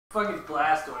Fucking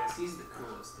Blastoise, he's the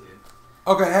coolest, dude.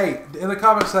 Okay, hey, in the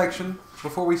comment section,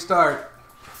 before we start,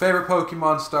 favorite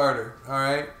Pokemon starter,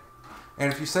 alright?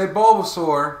 And if you say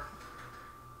Bulbasaur,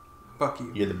 fuck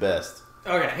you. You're the best.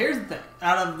 Okay, here's the thing.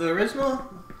 Out of the original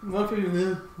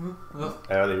 151. Out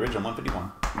of the original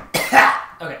 151.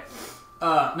 Okay.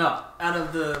 No. Out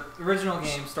of the original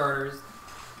game starters,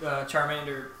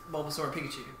 Charmander, Bulbasaur,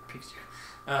 Pikachu,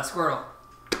 Squirtle,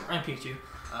 and Pikachu,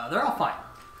 they're all fine.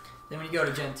 Then when you go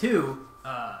to Gen 2,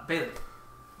 Bailey,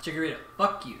 Chikorita,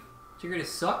 fuck you. Chikorita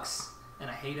sucks, and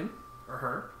I hate him, or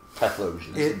her.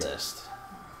 Typhlosion is the best.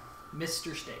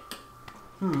 Mr. Steak.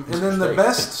 And then the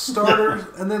best starters,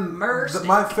 and then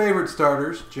my favorite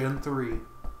starters, Gen 3. What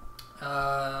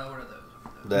are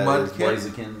those? That Mudkip, is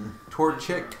Blaziken,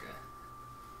 Torchic,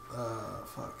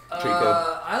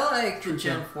 Trico. I like the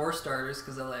Gen 4 starters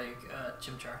because I like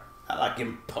Chimchar. I like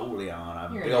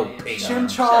Empoleon. You're Big an old idiot. penguin.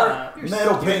 Chimchar,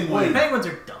 Metal penguin. Penguins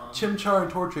are dumb. Chimchar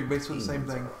and Torchic basically the same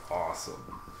thing. Awesome.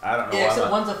 I don't know Yeah, why.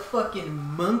 except one's a fucking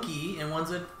monkey and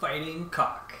one's a fighting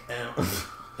cock.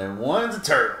 And one's a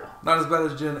turtle. Not as bad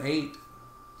as Gen 8.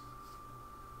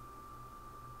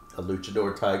 A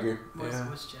luchador tiger.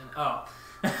 What's Gen? Oh.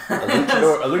 A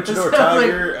luchador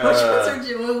tiger.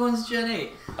 Which one's Gen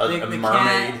 8? A the mermaid.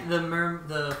 Cat,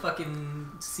 the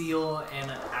fucking seal, and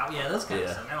an owl. Yeah, those kind of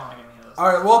stuff. I don't like any of those.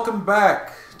 Alright, welcome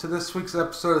back to this week's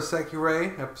episode of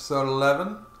Sekirei, episode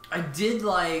 11. I did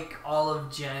like all of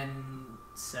Gen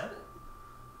 7.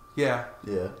 Yeah.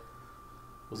 Yeah.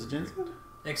 Was it Gen 7?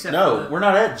 Except No, we're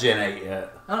not at Gen 8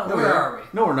 yet. I don't know, where are we?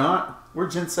 No, we're not. We're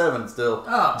Gen 7 still.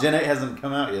 Oh. Gen 8 hasn't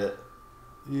come out yet.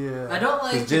 Yeah. I don't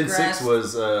like Because the Gen grass. 6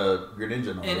 was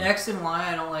Greninja. In X and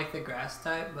Y, I don't like the grass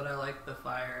type, but I like the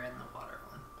fire and the water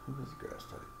one. Who was the grass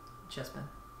type? Chessman.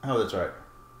 Oh, that's right.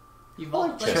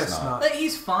 Evolved. Chestnut. Like,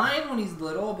 he's fine when he's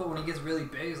little, but when he gets really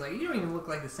big, he's like, you don't even look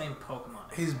like the same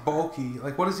Pokemon. He's bulky.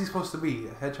 Like, what is he supposed to be?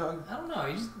 A hedgehog? I don't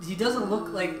know. He doesn't look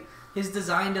like his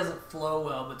design doesn't flow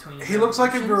well between. His He looks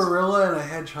like a evolutions. gorilla and a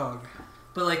hedgehog.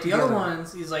 But like the other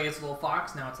ones, he's like it's a little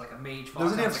fox. Now it's like a mage fox.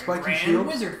 Doesn't he now have it's like spiky a shield? grand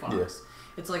wizard fox. Yes.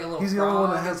 It's like a little. He's the frog. only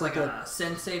one that has it's like a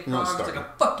sensei No, frog. It's like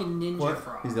a fucking ninja What?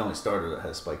 frog. He's the only starter that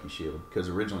has Spiky Shield. Because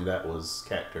originally that was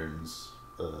Cacturn's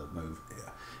move.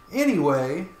 Yeah.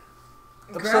 Anyway.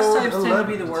 Grass episode types tend to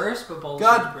 11. be the worst, but both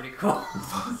God. are pretty cool.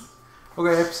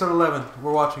 Okay, episode 11.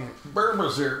 We're watching it.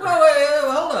 Burbazer.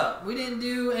 Wait, hold up. We didn't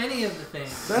do any of the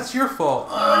things. That's your fault.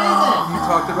 No, it isn't. You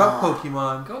talked about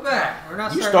Pokemon. Go back. We're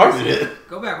not You starting. started it.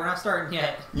 Go back. We're not starting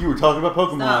yet. You were talking about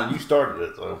Pokemon. Stop. You started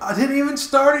it. So. I didn't even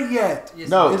start it yet. Yes,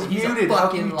 No. It's he's muted. a How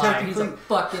fucking can you liar. He's a technically...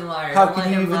 fucking liar. How Don't can let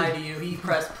you him even- lie to you. He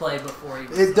pressed play before he.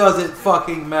 It doesn't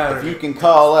fucking matter. If you can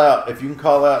call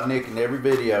out Nick in every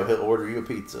video, he'll order you a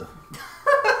pizza.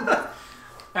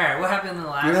 All right, what happened in the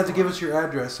last? You're going to have to give one? us your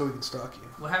address so we can stalk you.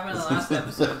 What happened in the last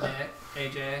episode, Nick?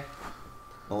 AJ.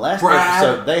 The last Brad.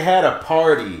 episode, they had a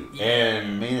party, Yeah.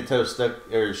 and Minato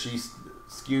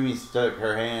Skumi stuck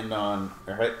her hand on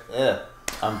her.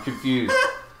 I'm confused.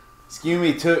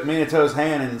 Skumi took Minato's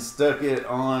hand and stuck it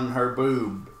on her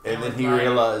boob, and then he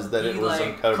realized that it was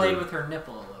uncovered. Played with her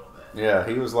nipple a little bit. Yeah,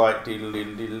 he was like deedle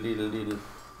deedle deedle deedle deedle,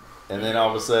 and then all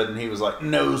of a sudden he was like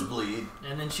nosebleed.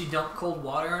 And then she dumped cold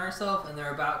water on herself, and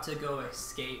they're about to go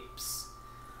escapes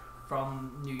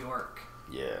from New York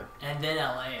Yeah. and then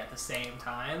LA at the same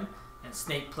time. And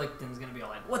Snake Plissken's gonna be all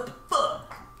like, "What the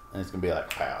fuck?" And it's gonna be like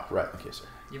pow, right in the kisser.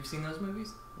 You ever seen those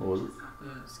movies? What was it?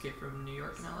 Escape from New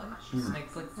York and LA.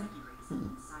 Snake Plissken. Hmm.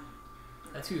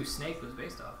 That's who Snake was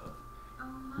based off of.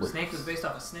 What? Snake was based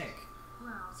off of Snake.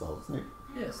 Solid Snake.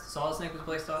 Yes, Solid Snake was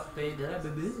based off.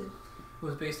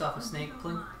 Was based off of Snake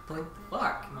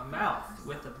fuck my mouth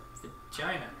with a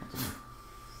vagina.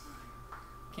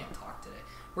 Can't talk today.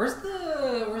 Where's the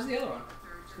other one?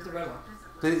 Where's the red one?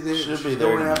 Should be She's there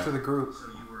going now. after the group.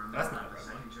 That's not a red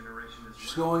one.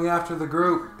 She's going after the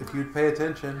group. If you'd pay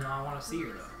attention, No, I want to see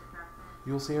her though.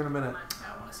 you'll see her in a minute.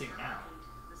 I want to see her now.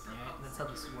 Yeah, that's how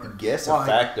this works. Guess Why? a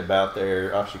fact about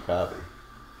their Ashikabi.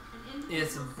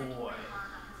 It's a boy.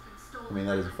 I mean,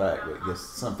 that is a fact, but guess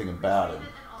something about him.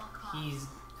 He's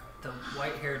the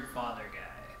white-haired father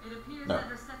guy. No.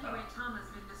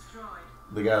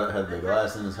 The guy that had the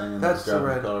glass in his hand That's that was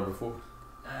driving the the car before.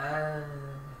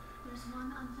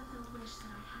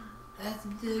 That's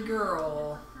the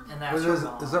girl, and that's Wait, her is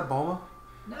mom. that Bulma?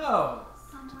 No,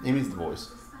 He means the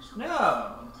voice.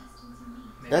 no.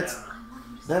 Maybe That's- I don't know.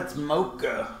 That's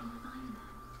Mocha.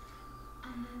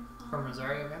 From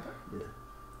Rosario Vampire. Yeah.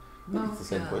 I think it's the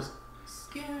same voice.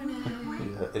 Scooty.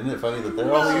 Yeah. Isn't it funny that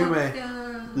they're all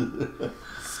Yume.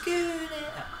 Scooty.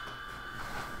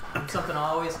 Something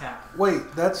always happens.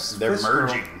 Wait, that's They're Fist Girl.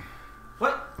 merging.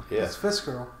 What? Yeah. That's Fist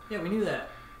Girl. Yeah, we knew that.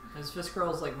 His fist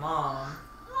girl's like mom.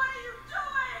 What are you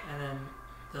doing? And then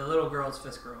the little girl's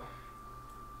fist girl.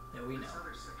 That we know. This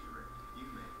other Sekirei you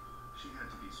made, she had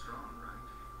to be strong,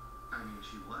 right? I mean,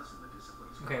 she was in the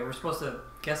disciplines. Okay, we're supposed to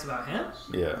guess about him?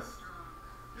 Yeah.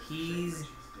 He's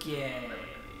gay.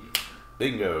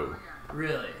 Bingo.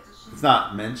 Really? It's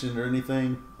not mentioned or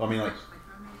anything. I mean, like,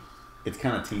 it's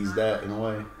kind of teased at in a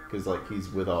way. Because, like, he's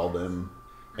with all them.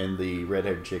 And the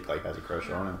redheaded chick, like, has a crush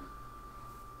on him.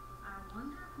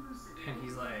 And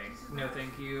he's like, no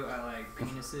thank you, I like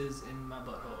penises in my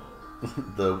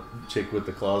butthole. The chick with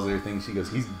the claws and everything, she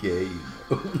goes, he's gay.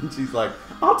 She's like,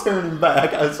 I'll turn him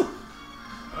back. I was,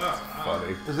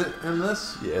 funny. Is it in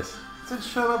this? Yes. Then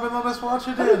shut up and let us watch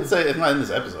it I didn't in. say it's not in this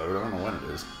episode. I don't know when it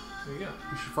is. There you go.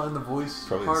 You should find the voice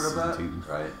Probably part of that, season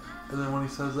 2. right? And then when he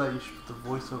says that, you should put the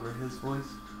voice over his voice.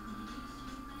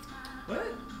 What?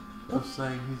 Of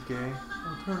saying he's gay.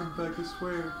 I'll turn him back, I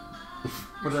swear.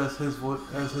 But as his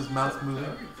as his mouth moving.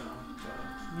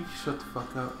 You can shut the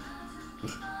fuck up.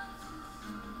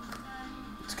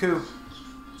 It's cool.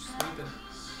 Sleeping.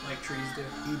 Like trees do.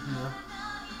 Eating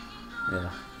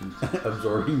Yeah.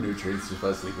 Absorbing nutrients just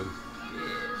by sleeping. Yeah.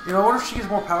 You know, I wonder if she gets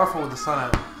more powerful with the sun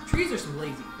out. Trees are some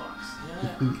lazy fucks. You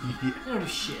know that? They don't do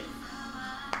shit.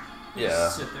 They Yeah.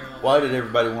 just sit there Why did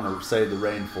everybody want to save the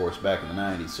rainforest back in the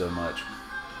 90s so much?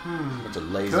 Bunch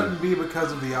of lazy Couldn't be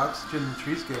because of the oxygen the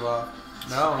trees give off.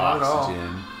 No, not at all.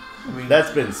 oxygen. I mean, That's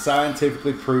been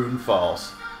scientifically proven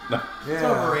false. No. It's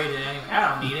yeah. overrated anyway.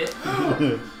 I don't need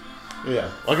it. Yeah.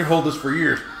 I can hold this for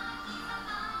years.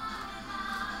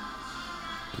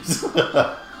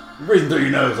 Breathing through your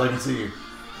nose, I can see you.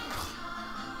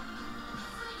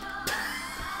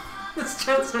 It's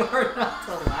just so hard not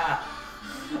to laugh.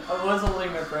 I was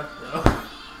holding my breath though.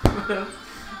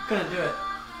 Couldn't do it.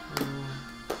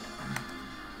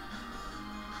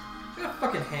 I got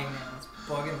fucking hangnail. It's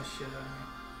bugging the shit out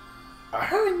of me.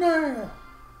 Hurry now.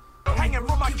 Hanging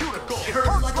from my cuticle. It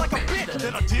hurts like a bitch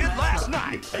than I did last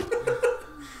night.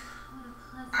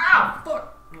 Ow!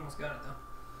 Fuck! I almost got it though.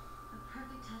 A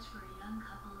perfect touch for a young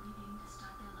couple leaving to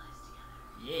start their lives together.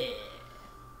 Yeah.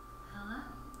 Hello?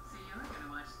 So you're gonna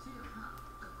watch too, huh?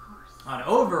 Of course. On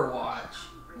Overwatch.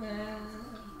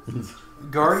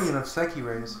 Guardian of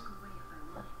Sekirei's.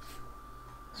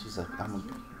 She's like, I'm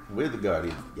with the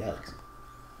Guardian of the Galaxy.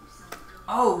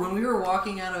 Oh, when we were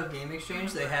walking out of Game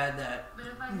Exchange, they had that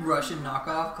Russian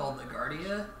knockoff called the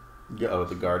Guardia. Oh,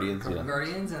 the Guardians, yeah.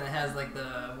 Guardians, and it has like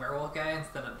the werewolf guy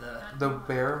instead of the. The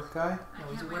bear guy? No,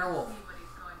 he's a werewolf.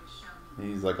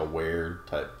 He's like a weird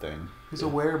type thing. He's a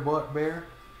were bear?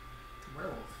 It's a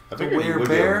werewolf. I The figured he were would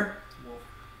be bear? It's a wolf.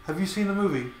 Have you seen the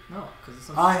movie? No, because it's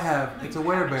some. I have. No, It's you a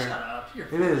were haven't. Shut bear. up. You're It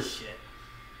full of is. shit.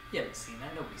 You haven't seen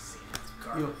that. Nobody's seen it. It's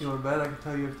You garbage. know what, bet I can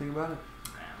tell you everything about it.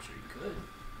 Nah, I'm sure you could.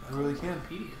 I really can.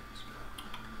 Wikipedia.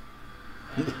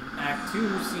 And in Act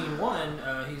 2, Scene 1,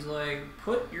 he's like,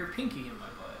 put your pinky in my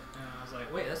butt. And I was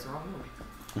like, wait, that's the wrong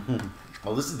movie.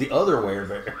 Oh, this is the other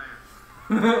werebear. Matsu's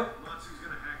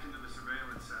gonna hack into the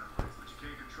surveillance satellites, but you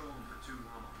can't control them for too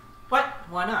long. What?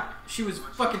 Why not? She was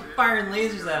fucking firing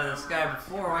lasers out of the sky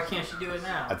before. Why can't she do it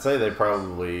now? I'd say they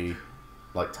probably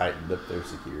like tightened up their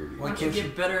security. Why don't you can't get she-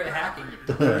 better at hacking?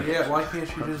 Yeah, why can't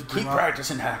she just Keep drop-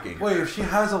 practicing hacking. Wait, if she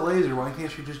has a laser, why can't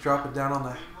she just drop it down on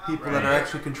the people that are Right.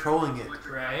 actually controlling it?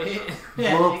 Right?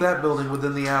 Blow up that building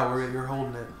within the hour that you're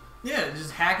holding it. Yeah,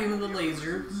 just hack into the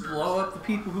laser, blow up the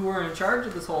people who were in charge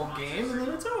of this whole game, and then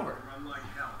it's over. Run like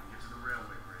hell and get to the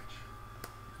railway bridge.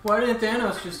 Why didn't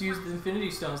Thanos just use the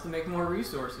Infinity Stones to make more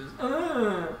resources?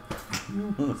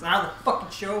 That's not how the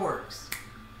fucking show works.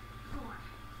 4,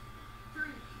 3,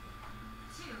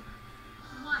 2,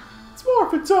 1. It's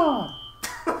morphin' time.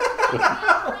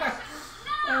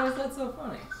 Why was that so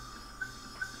funny?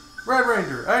 Red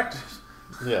Ranger, act.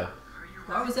 Yeah.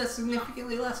 Why was that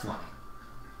significantly less funny?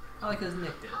 Probably because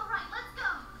Nick did. All right, let's go.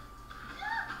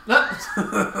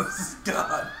 Ah!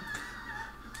 God.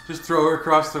 Just throw her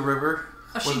across the river.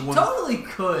 She with one- totally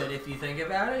could, if you think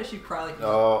about it. She probably could.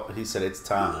 Oh, he said it's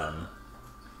time.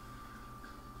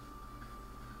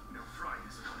 No, fry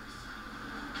this place.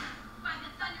 By the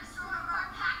thunderstorm of our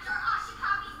pact, our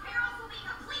Ashikagi's perils will be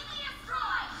completely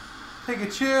destroyed.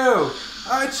 Pikachu!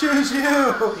 I choose you!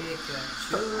 Pikachu.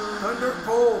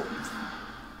 Thunderbolt!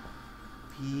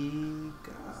 Pika.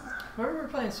 Remember we were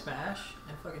playing Smash,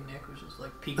 and fucking Nick was just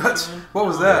like That's- Pikachu. what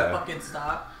was that? Fucking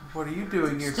stop. What are you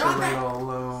doing here so Stop it! late all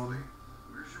alone?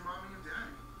 Where's your mommy and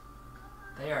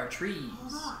daddy? They are trees.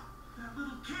 Hold on. That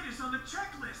little kid is on the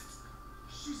checklist.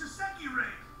 She's a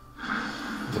Sekirei.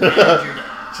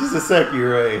 She's a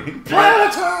Sekirei. Planet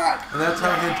attack! And that's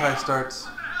how hentai starts.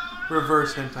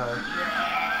 Reverse hentai.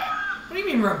 What do you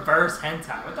mean reverse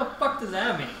hentai? What the fuck does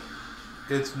that mean?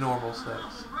 It's normal sex.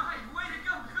 Right, way to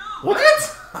go, Cool.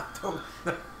 What? I don't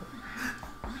know.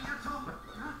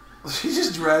 She's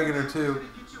just dragging her too.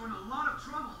 Get you in a lot of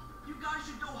trouble. You guys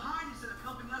should go hide instead of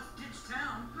helping us ditch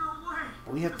town. No way.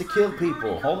 We have to kill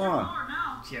people. Hold on.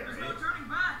 Yeah, There's right. no turning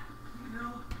back. You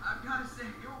know, I've got to say,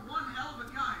 you're one hell of a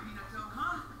guy, Minato,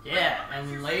 huh? Yeah,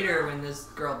 and later when this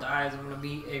girl dies, I'm gonna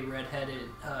meet a redheaded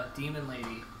demon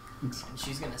lady, and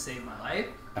she's gonna save my life.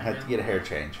 I had to get a hair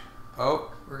change.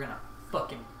 Oh, We're gonna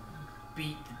fucking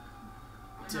beat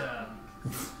the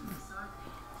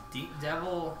Deep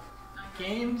Devil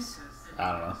Games,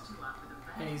 I don't know.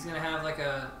 and he's gonna have like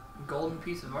a golden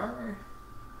piece of armor.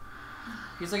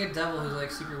 He's like a devil who's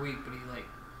like super weak, but he's like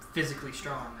physically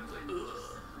strong. It's like,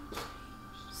 ugh.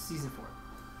 Season 4.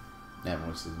 Yeah,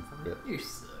 one season for it. You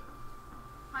suck.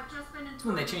 I've just been It's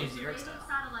when they changed the art style.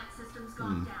 Satellite systems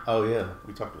gone down. Oh yeah,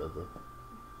 we talked about that.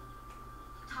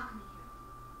 Talk to me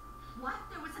here. What?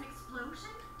 There was an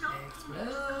explosion? Don't panic. Just calm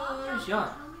down Explosion.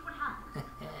 and tell me what happened.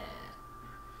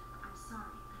 I'm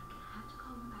sorry, but I'm gonna have to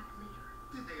call you back later.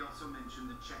 Did they also mention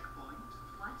the checkpoint?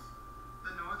 What?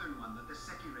 The northern one that the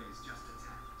Sekireis just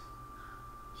attacked.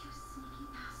 You sneaky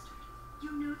bastard.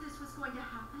 You knew this was going to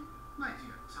happen? My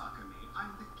dear Takumi,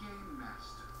 I'm the game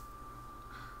master.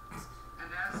 And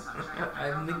as such, I have to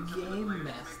I'm count the on some of game players to make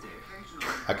master. the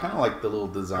occasional I kind of like the little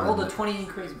design. Rolled a 20 in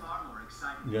charisma. far more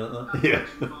exciting. You know Not that? to Yeah.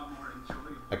 mention far more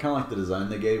enjoyable. I kind of like the design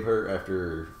they gave her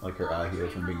after like her eye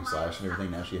healed from being slashed and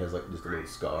everything. Now she has like just a little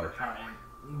scar. I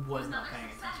was not paying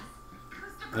attention.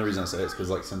 And the reason I say it is because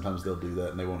like sometimes they'll do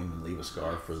that and they won't even leave a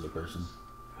scar for the person.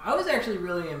 I was actually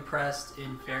really impressed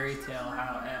in Fairy Tail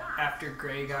how after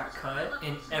Gray got cut,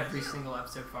 in every single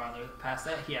episode farther past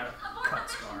that, he had a cut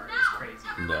scar. It was crazy.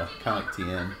 Yeah, kind of like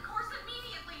Tien.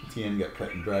 Tien got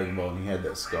cut in Dragon Ball and he had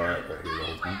that scar right here the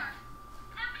whole time.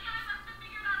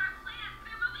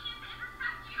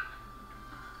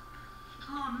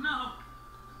 Oh no.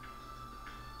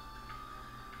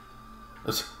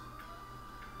 That's-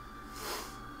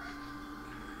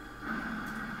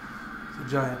 it's a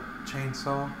giant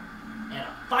chainsaw. And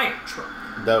a fire truck.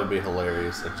 That would be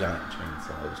hilarious. A giant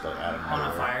chainsaw just like out of On a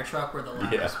nowhere. fire truck where the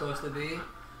ladder's Yeah. supposed to be. Those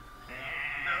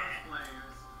players,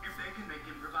 if they can make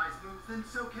improvised moves, then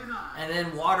so can I. And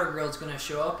then Water Girl's gonna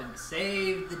show up and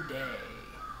save the day.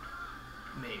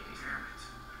 Maybe. Damn it.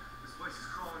 This place is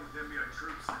crawling with enemy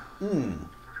troops now.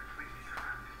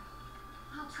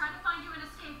 I'll try to find you an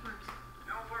escape route.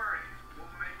 Don't worry, we'll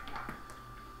make one.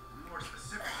 More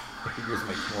specific. He just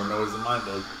makes more noise than mine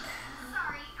does.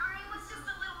 Sorry, our aim was just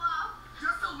a little off.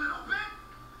 Just a little bit?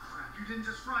 Crap, you didn't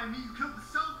just fry me, you killed the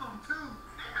cell phone too.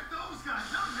 And those guys,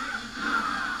 not me.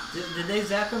 Did they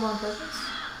zap him on purpose?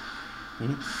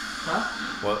 Hmm? Huh?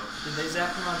 What? Did they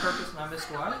zap him on purpose and I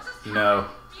missed why? What just No.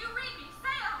 happened? Do you read me? Say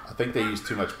out. I think they used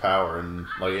too much power and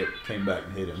like it came back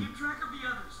and hit him. Keep track of the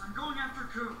others. I'm going after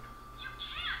Coop. You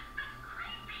can't. That's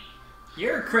creepy.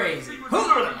 You're crazy. Coop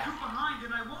behind,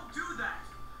 and I won't do that.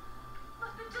 But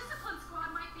the discipline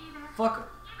squad might be there. Fuck him.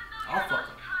 Even though I'll you're fuck not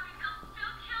him. coming, they'll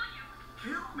still kill you.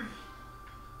 Kill me.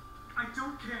 I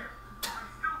don't care. I'm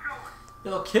still going.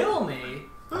 They'll kill me,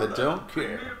 I don't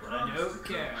care. but I don't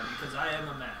care because I am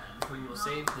a man who will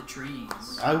save the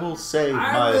trees. I will save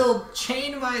I my. will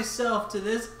chain myself to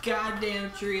this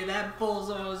goddamn tree. That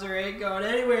bulldozer ain't going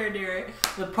anywhere near it.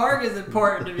 The park is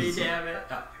important to me, damn it.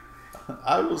 Oh.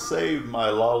 I will save my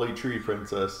lolly tree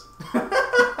princess.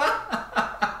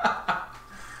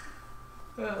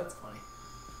 Oh, that's funny.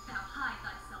 Thou hide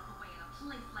thyself away in a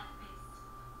place like this.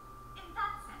 In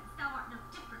that sense, thou art no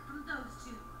different from those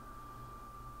two.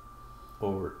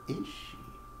 Or is she?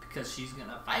 Because she's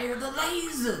gonna fire the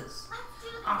lasers. Let's do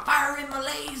this. I'm firing my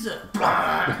laser.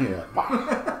 Yeah.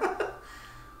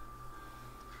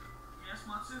 Yes,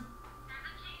 Matsu? There's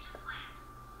a change of plan.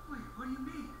 Wait, what do you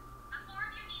mean? The four of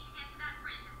you need to get to that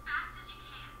bridge as fast as you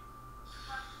can.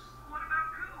 But what about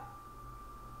Coop?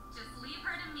 Just leave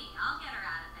her to me. I'll get her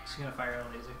out of there. She's gonna fire a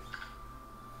laser.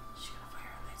 She's gonna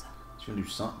fire a laser. She's gonna do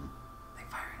something. Like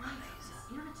firing a laser.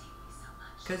 Irritate me so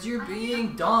much. Because you're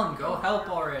being dumb. Go help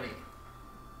already.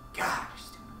 God, you're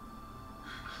stupid.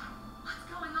 What's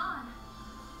going on?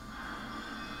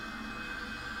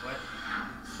 What?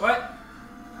 What?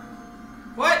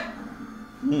 What?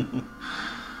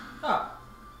 Oh.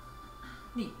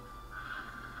 Neat.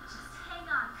 Just hang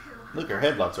on, Coop. Look, her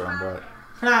headlights are on bright.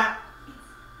 Ha!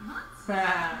 It's months.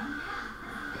 Ha!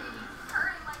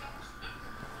 Hurry like a...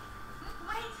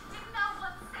 Wait, didn't that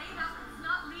one say that does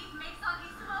not leave Mesagi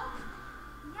smoke?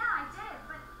 Yeah, I did,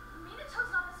 but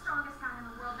Minato's not the strongest guy in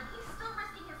the world, but he's still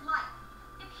risking his life.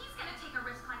 If he's gonna take a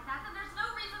risk like that, then there's no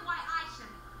reason why I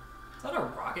shouldn't. Is that a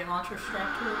rocket launcher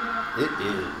strapped to her back? It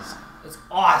is. It's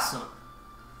awesome.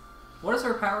 What is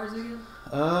her powers again?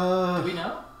 Do we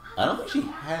know? I don't think she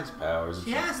has powers.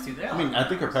 She has to. I mean, I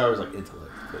think her power is like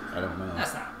intellect, but I don't know.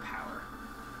 That's not a power.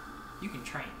 You can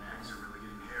train that. Things are really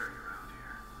getting hairy around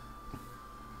here.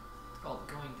 It's called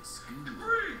going to school.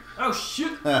 Oh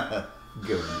shit!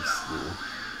 Go to school.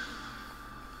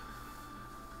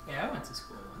 Yeah, I went to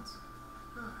school once.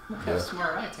 Look Yeah. how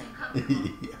smart I turned out.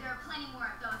 Yeah. There are plenty more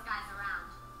of those guys around.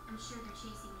 I'm sure they're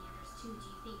chasing the others too. Do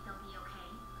you think they'll be okay?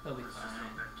 They'll be Let's just hope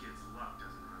fine. that kid's luck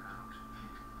doesn't run out.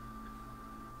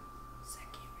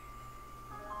 Sekirei.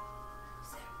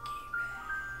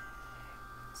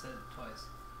 Said it twice.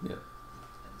 Yep.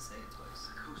 Had to say it twice.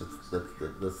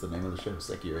 That's the name of the show.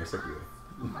 Sekirei. Sekirei.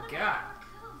 Oh my god.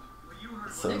 Well, you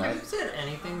heard So Nick, have you nice. said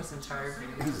anything this entire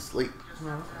video? He's asleep.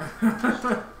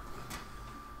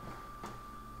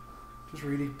 Just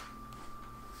reading.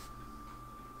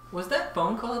 Was that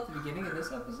phone call at the beginning of this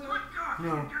episode? God,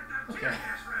 No. get that Okay. tear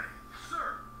gas ready.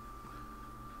 Sir.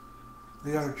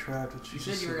 They got her trapped. And You she's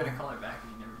said just you were sitting gonna call her back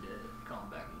and you never did. Call him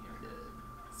back and you never did.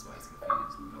 That's why he's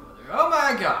confused. No other. Oh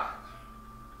my god!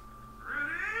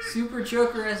 Ready? Super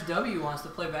Joker SW wants to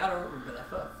play Battle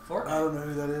Fortnite. I don't know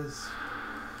who that is.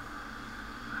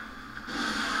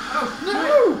 Oh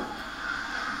no!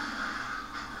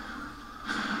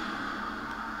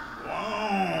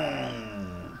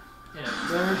 Yeah,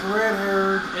 There's red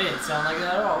haired. it didn't sound like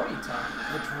that at all. What are you talking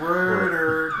about? It's red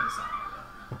haired.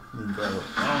 It didn't sound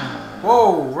like that.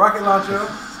 Whoa, rocket launcher.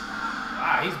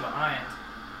 Wow, he's behind.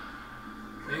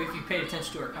 Maybe if you paid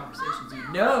attention to our conversations,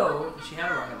 you'd know she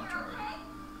had a rocket launcher already.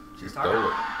 She stole it. it.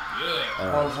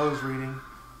 Yeah. I was reading.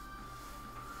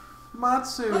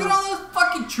 Matsu. Look at all those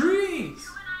fucking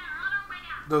trees!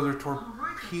 Those are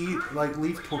like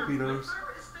leaf torpedoes.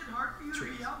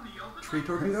 Trees. Tree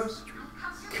torpedoes?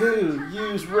 Cool.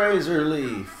 Use razor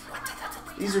leaf.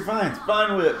 These are vines.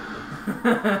 Vine whip.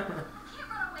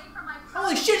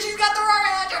 Holy shit, she's got the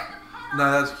rocket launcher!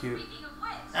 No, that's cute.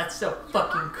 That's so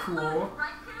fucking cool.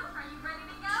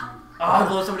 Oh,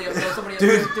 blow somebody up, blow somebody up.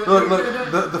 Dude, Do it, look, do it, do it,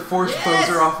 do look, it. the force Yes!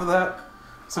 closer off of that.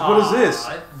 So what is this?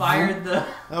 Aw, it fired the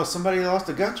Oh, somebody lost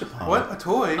a gachapon. What? A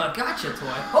toy? gotcha toy.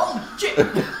 Holy shit!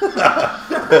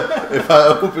 If I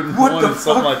opened What one the and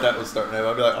something fuck? like that was starting to,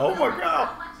 I'd be like, oh my god,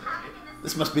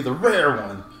 this must be the rare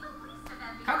one.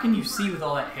 How can you see with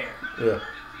all that hair? Yeah.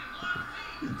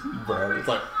 Bro, it's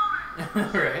like,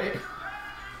 Right?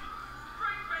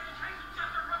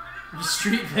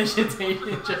 Street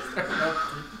vegetation just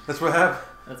erupted. That's what happened.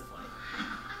 That's funny.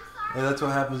 Yeah, that's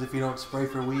what happens if you don't spray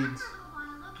for weeds.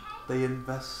 They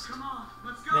invest. Come on,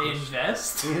 let's go. They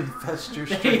invest? They infest your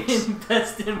They streets.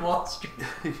 invest in Wall Street.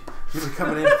 You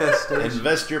become an infestation.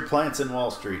 invest your plants in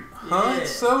Wall Street. Huh? Yeah.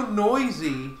 It's so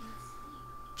noisy.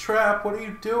 Trap, what are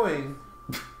you doing?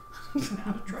 Not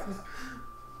a trap.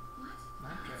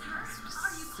 Not a trap.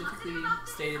 Specifically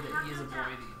stated that he is a boy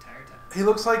the entire time. He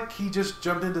looks like he just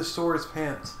jumped into Sora's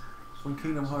pants from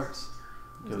Kingdom Hearts.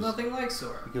 There's nothing like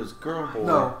Sora. He goes, girl, boy.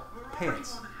 No,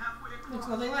 pants. Looks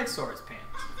nothing like Sora's pants.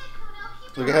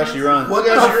 Look at how she runs. What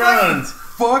Look at how the she runs.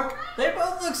 Fuck! They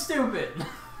both look stupid.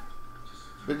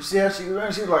 But you see how she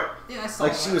runs? She was like, Yeah, I saw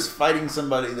like she that. was fighting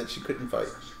somebody that she couldn't fight.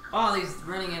 Oh, these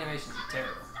running animations are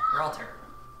terrible. They're all terrible.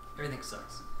 Everything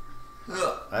sucks.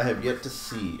 Ugh. I have yet to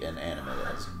see an anime that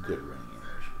has good running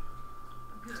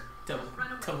animation. Double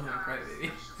May Cry,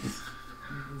 baby.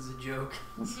 It's a joke.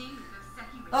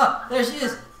 Ah, there she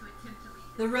is.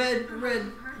 The red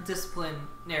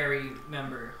disciplinary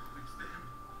member.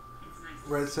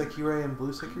 Red Sekirei and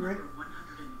blue Sekirei?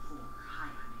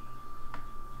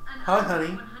 Hi,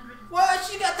 honey. What?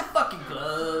 She got the fucking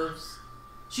gloves.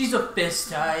 She's a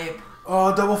fist type.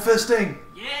 Oh, double fisting!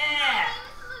 Yeah.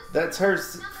 That's her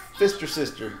fister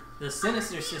sister. The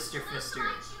sinister sister fister.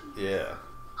 Yeah.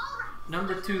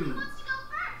 Number 2.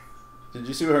 Did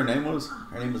you see what her name was?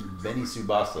 Her name was Benny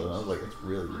Subasa. I was like, that's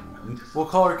really long. We'll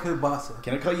call her Kubasa.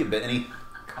 Can I call you Benny?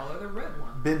 Call her the red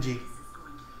one. Benji.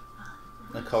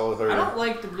 I call her. I don't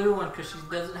like the blue one because she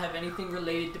doesn't have anything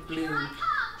related to blue.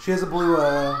 She has a blue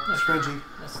scrunchie.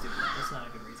 That's stupid. That's not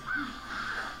a good reason. Oh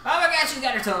my god, she's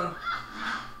got her tongue.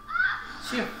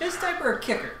 She a fist type or a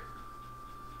kicker?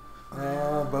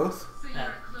 Both.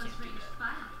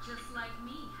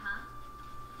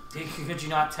 Could you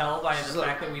not tell by the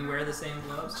fact that we wear the same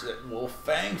gloves? She's like,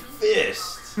 Wolfang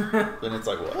fist. Then it's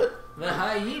like, what? The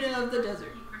hyena of the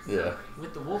desert. Yeah.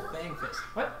 With the wolf bang fist.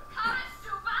 What?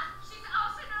 She's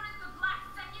also known as the Black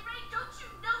Sekirei. Don't you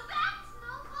know that?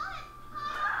 No,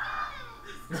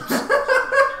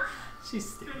 what? She's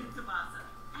stupid.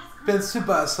 Ben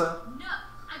Subasa. No,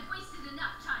 I've wasted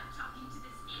enough time talking to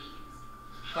this idiot.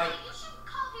 Like, You shouldn't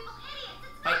call people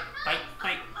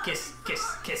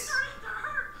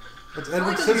That's It's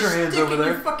only Edward 'cause you're Scissorhands over sticking your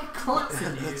there. fucking clumps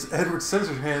in, dude. It's Edward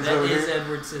Scissorhands That over is here.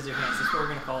 Edward Scissorhands. That's what we're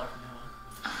gonna call it from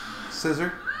now on.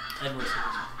 Scissor. Edward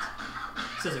Scissorhands.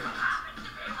 Scissorhands.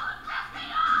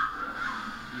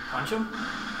 You punch him?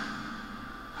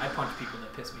 I punch people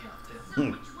that piss me off too. So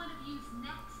which one of you's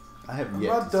next? I have I'm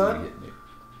yet not to done. see it,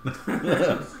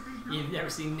 Nick. You've never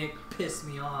seen Nick piss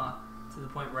me off to the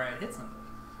point where I hit somebody.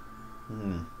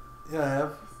 Hmm. Yeah, I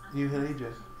have. You hit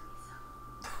AJ.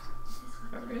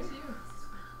 Alright, you.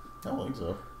 I don't think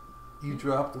so. You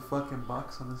dropped the fucking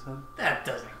box on his head. That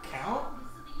doesn't count.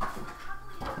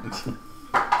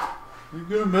 You're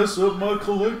gonna mess up my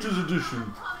collector's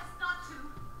edition. Promise not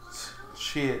to.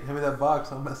 Shit, hand me that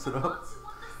box, I'll mess it up.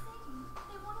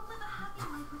 They want to live a happy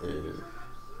life with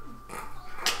people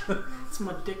like you. It's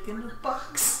my dick in the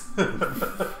box.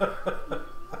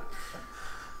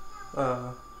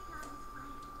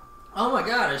 Oh my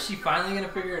god, is she finally gonna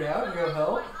figure it out and go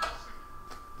help?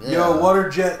 Yo, water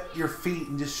jet your feet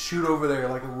and just shoot over there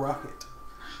like a rocket.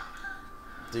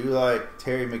 Do like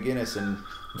Terry McGinnis and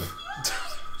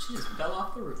She just fell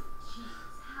off the roof.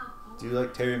 do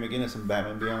like Terry McGinnis and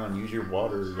Batman Beyond. Use your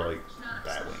water like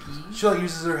bat wings. She like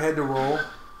uses her head to roll.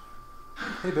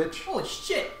 Hey, bitch. Holy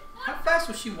shit! How fast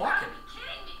was she walking? Are you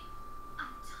kidding me? I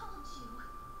told you.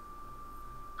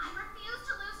 I refuse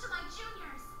to lose to my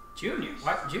juniors. Junior?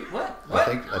 What?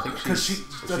 I think Because she's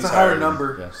that's a higher higher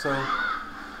number. Yeah. So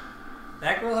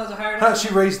That girl has a higher Huh, number? she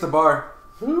raised the bar.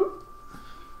 Musabi,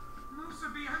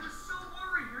 I'm just so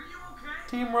worried. Are you okay?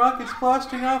 Team Rocket's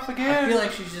blasting off I again. feel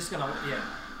like she's just gonna, yeah.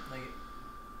 Like,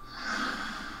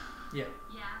 yeah.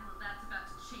 Yeah, well, that's about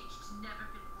to change to never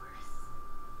been worse.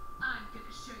 I'm gonna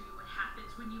show you what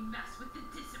happens when you mess with the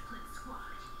discipline squad.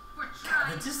 We're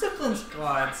trying. The Discipline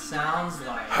Squad sounds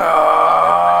like.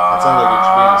 That sounds like it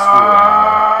should be in a school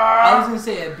right I was gonna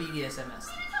say a BDSMS.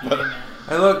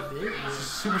 Hey, look. There it is.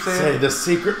 Super now. Say Saiyan. the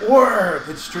secret word.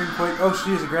 Extreme Quake. Oh,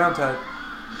 she is a ground type.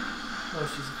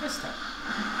 Oh, she's a fist type.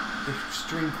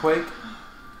 Extreme Quake.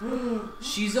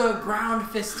 She's a ground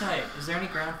fist type. Is there any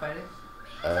ground fighting?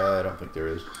 I don't think there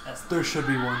is. That's There should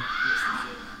be one. yes, there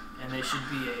should. And they should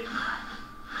be a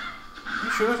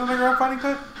You sure there's another ground fighting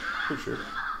type? Pretty sure.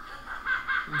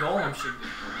 golem should be.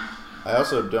 I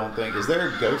also don't think is there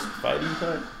a ghost fighting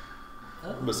type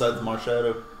Oh. besides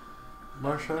Marshadow?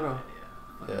 Marshadow.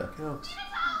 Yeah. Counts.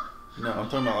 No, I'm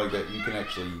talking about like that you can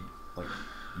actually like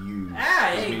use. Ah,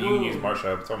 I hey, mean, you can whoa. use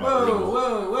Marshadow. I'm talking about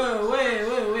Whoa, legal.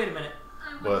 wait a minute.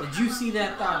 What? Did you see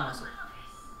that thigh muscle?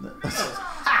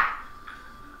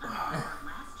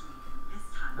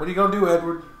 What are you gonna do,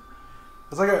 Edward?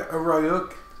 It's like a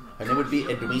Ryuk. And it would be You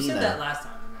said that Edwina. last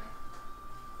time.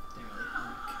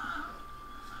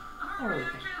 I don't really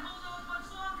think.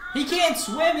 He can't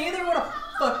swim either. What a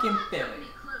fucking failure.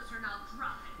 Closer and I'll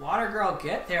drop it. Water girl,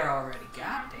 get there already.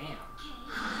 God damn.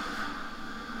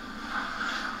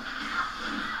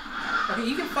 Okay,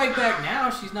 you can fight back now.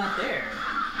 She's not there.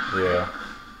 Yeah.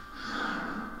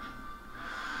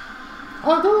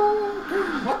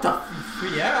 What the?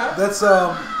 Yeah. That's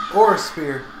Aura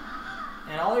Spear.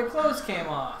 And all her clothes came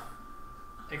off,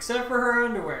 except for her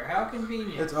underwear. How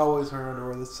convenient. It's always her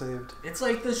underwear that's saved. It's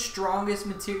like the strongest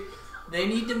material. They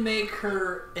need to make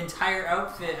her entire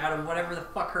outfit out of whatever the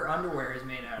fuck her underwear is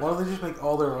made out Why of. don't they just make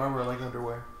all their armor like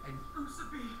underwear?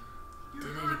 Musabi, Did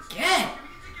it again.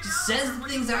 Just says the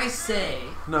things I say.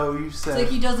 No, you It's said. like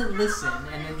he doesn't listen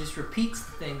and then just repeats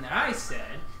the thing that I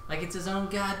said, like it's his own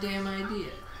goddamn idea.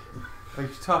 Are you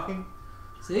talking?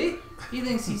 See? He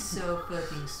thinks he's so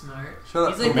fucking smart. Shut up.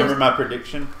 He's like Remember those, my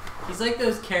prediction? he's like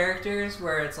those characters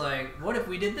where it's like, what if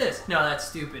we did this? No, that's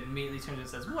stupid. Immediately turns and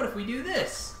says, what if we do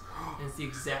this? And it's the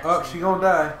exact Oh, same she gonna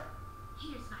die.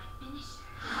 Here's my finisher.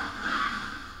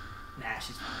 Nah,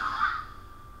 she's fine.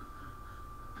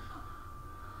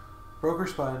 Broke her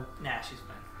spine. Nah, she's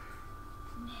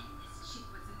fine. Man, this chick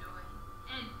was annoying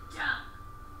and dumb.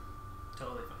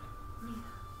 Totally fine. Mina,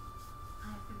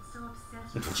 I have been so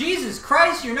obsessed with Jesus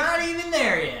Christ, you're not even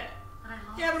there yet. that I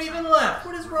lost You haven't even sight left.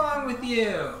 of What is wrong with you?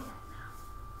 now.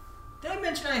 Did I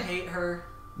mention I hate her?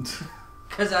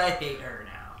 Because I hate her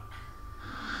now.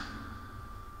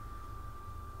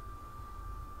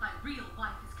 My real wife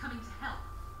is coming to help.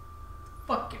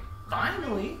 Fucking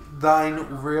finally. Thine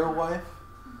real wife?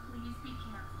 Please be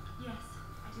careful. Yes,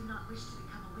 I do not wish to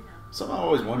become a widow. Something I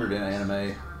always wondered in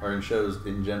anime or in shows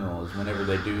in general is whenever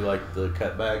they do like the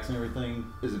cutbacks and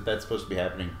everything, is if that's supposed to be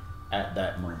happening at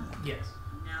that moment? Yes.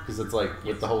 Because it's like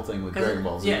with the whole thing with 'Cause Dragon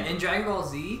Ball Z. Yeah, in Dragon Ball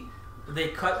Z, they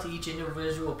cut to each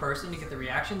individual person to get the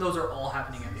reaction. Those are all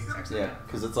happening at the exact same Yeah, time.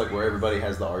 because it's like where everybody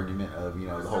has the argument of, you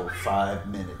know, the whole 5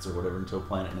 minutes or whatever until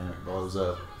Planet Namek blows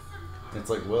up. And it's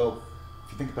like, well,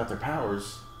 if you think about their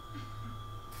powers,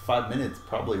 5 minutes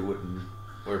probably wouldn't,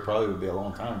 or it probably would be a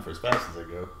long time for as fast as I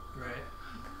go. Right.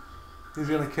 He's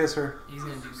gonna kiss her. He's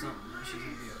gonna do something and she's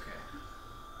gonna be okay.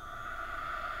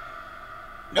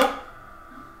 Nope.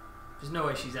 There's no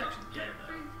way she's actually dead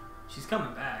though. She's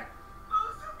coming back.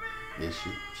 Is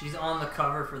she? She's on the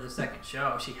cover for the second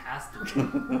show. She has to be.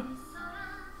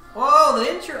 Whoa, the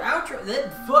intro, outro,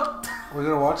 that fucked. We're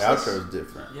gonna watch The this. outro is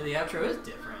different. Yeah, the outro is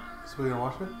different. So we're gonna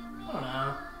watch it. I don't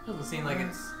know. Doesn't seem like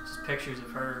it's just pictures of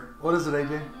her. What is it,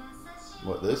 AJ?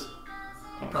 What, this?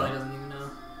 He probably doesn't even know.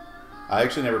 I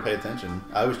actually never pay attention.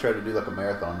 I always try to do like a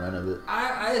marathon run of it.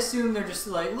 I assume they're just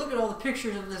like, look at all the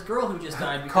pictures of this girl who just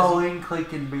died because Colleen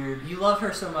Clinkenbeard. you love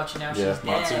her so much and now Yeah, she's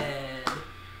Matsu. dead.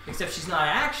 Except she's not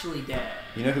actually dead.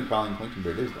 You know who Colleen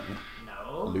Clinkenbeard is, don't you?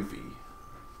 No. Luffy.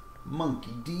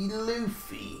 Monkey D.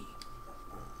 Luffy.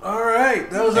 All right,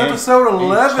 that was And- episode and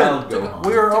 11. Child Gohan.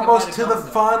 We are Took a almost bite to of the gum,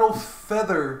 though. final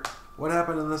feather. What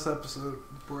happened in this episode,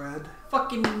 Brad?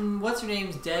 Fucking, what's her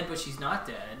name's dead, but she's not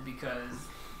dead because.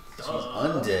 She's duh.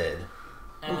 undead.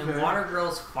 And Okay. then Water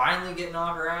Girl's finally getting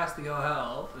off her ass to go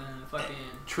help, and fucking.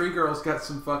 Tree Girl's got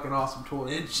some fucking awesome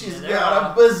toys. And she's they're got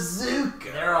all- a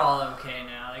bazooka. They're all okay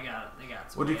now. They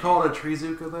got some. Would you call it a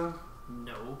Treezuka though?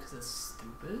 No, because it's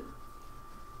stupid.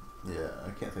 Yeah, I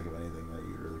can't think of anything that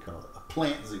you'd really call it. A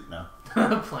plant zoot. No.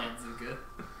 Plant Zuka.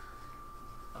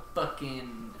 A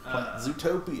fucking. Plant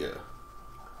Zootopia.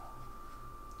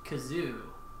 Kazoo.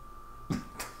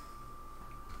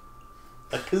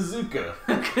 A kazooka.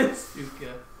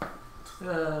 Kazuka.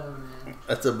 Oh, man.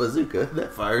 That's a bazooka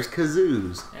that fires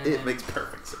kazoos. And It then- makes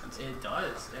perfect sense. It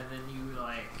does. And then you,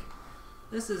 like.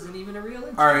 This isn't even a real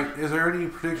incident. All right, is there any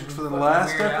predictions for the Fucking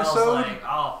last Weird Al's episode? like,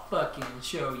 I'll fucking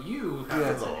show you. how Yeah.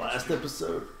 it's The an last instrument.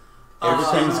 episode.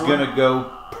 Everything's gonna go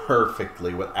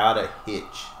perfectly without a hitch.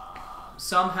 I don't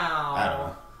Somehow,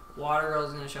 know. Water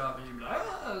Girl's gonna show up and she'll be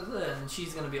like, and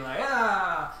she's gonna be like,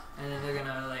 and then they're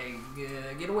gonna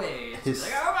like get away. And she's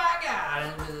His- like, oh my god,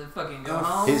 and then fucking go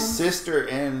home. His sister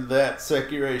and that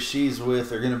Sekirei she's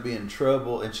with are gonna be in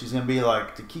trouble, and she's gonna be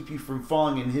like, to keep you from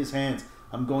falling in his hands,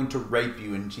 I'm going to rape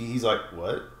you. And he's like,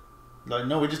 what? Like,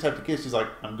 no, we just have to kiss. She's like,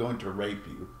 I'm going to rape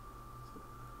you.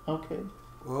 Okay.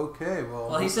 Okay,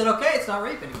 Well, he said, okay, it's not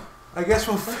rape anymore. I guess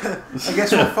we'll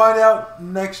find out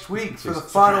next week for the Just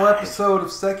final surprise. episode of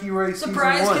Sekirei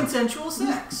Surprise season 1. consensual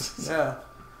sex. Yeah.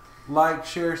 Like,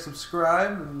 share,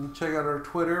 subscribe, and check out our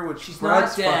Twitter, which She's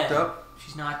Brad's not dead. fucked up.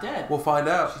 She's not dead. We'll find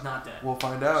out. She's not dead. We'll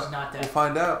find out. She's not dead. We'll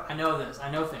find out. I know this.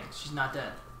 I know things. She's not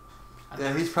dead.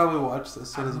 Yeah, he's probably watched this,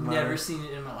 so it I've doesn't never matter. seen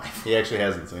it in my life. He actually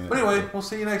hasn't seen it. But anyway, we'll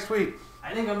see you next week.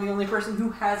 I think I'm the only person who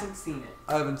hasn't seen it.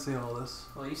 I haven't seen all this.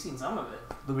 Well, you've seen some of it.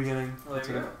 The beginning. Well, That's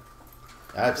there you it.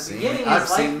 go. I've The seen beginning it. I've is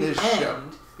like seen the this end show.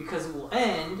 because it will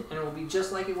end and it will be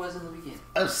just like it was in the beginning.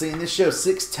 I've seen this show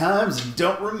 6 times and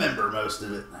don't remember most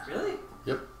of it. Really?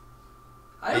 Yep.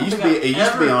 I It don't used to think be. I've It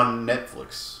used to be ever- on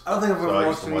Netflix. I don't think I've So ever I watched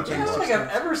used to watch I anything. it. don't six think I've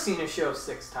times. ever seen a show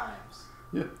 6 times.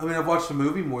 I mean, I've watched a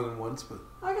movie more than once, but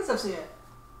I guess I've seen it.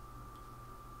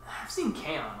 I've seen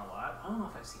K-On! a lot. I don't know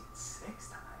if I've seen it 6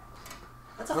 times.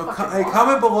 That's a fucking hey, lot.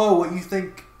 comment below what you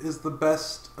think is the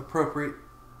best appropriate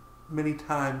many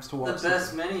times to The watch. best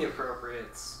something. many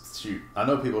appropriates. Shoot, I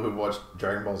know people who watch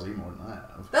Dragon Ball Z more than I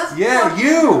have. That's Yeah, fucking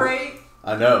you! great.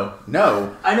 I know.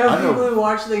 No. I know people who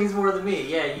watch things more than me.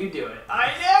 Yeah, you do it. I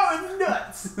know,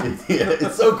 it's nuts. Yeah,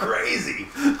 it's so crazy.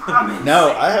 I'm insane. No,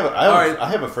 Alright. I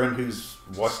have a friend who's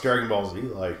watched Dragon Ball Z.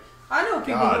 Like, I know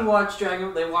people God. who watch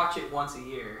Dragon. They watch it once a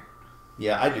year.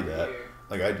 yeah, I do that.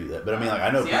 Like, I do that. But I mean, like,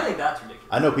 I know. See, I think that's ridiculous.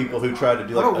 I know people who try to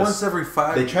do How like about once every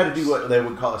 5 they years? try to do what they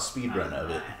would call a speed run of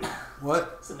it.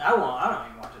 What? So I won't. I don't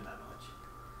even watch it that much.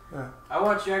 Yeah. I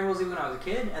watched Dragon Ball Z when I was a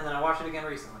kid, and then I watched it again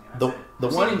recently. And The- that's it. the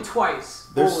I've one- seen it twice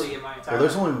there's- fully in my entire Well,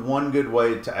 there's life. only one good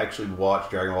way to actually watch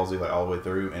Dragon Ball Z like all the way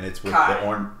through, and it's with Kai. the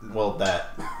orange. Well,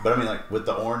 that. But I mean, like with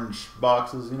the orange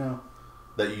boxes, you know,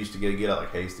 that you used to get at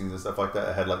like Hastings and stuff like that.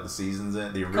 It had like the seasons in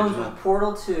it, the Comes original. with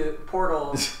Portal 2,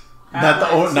 Portal. Not the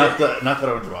Half-Life not the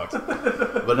orange box.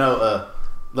 But no,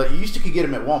 like you used to could get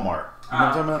them at Walmart. You know what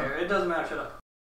I'm talking about? It doesn't matter. Shut up.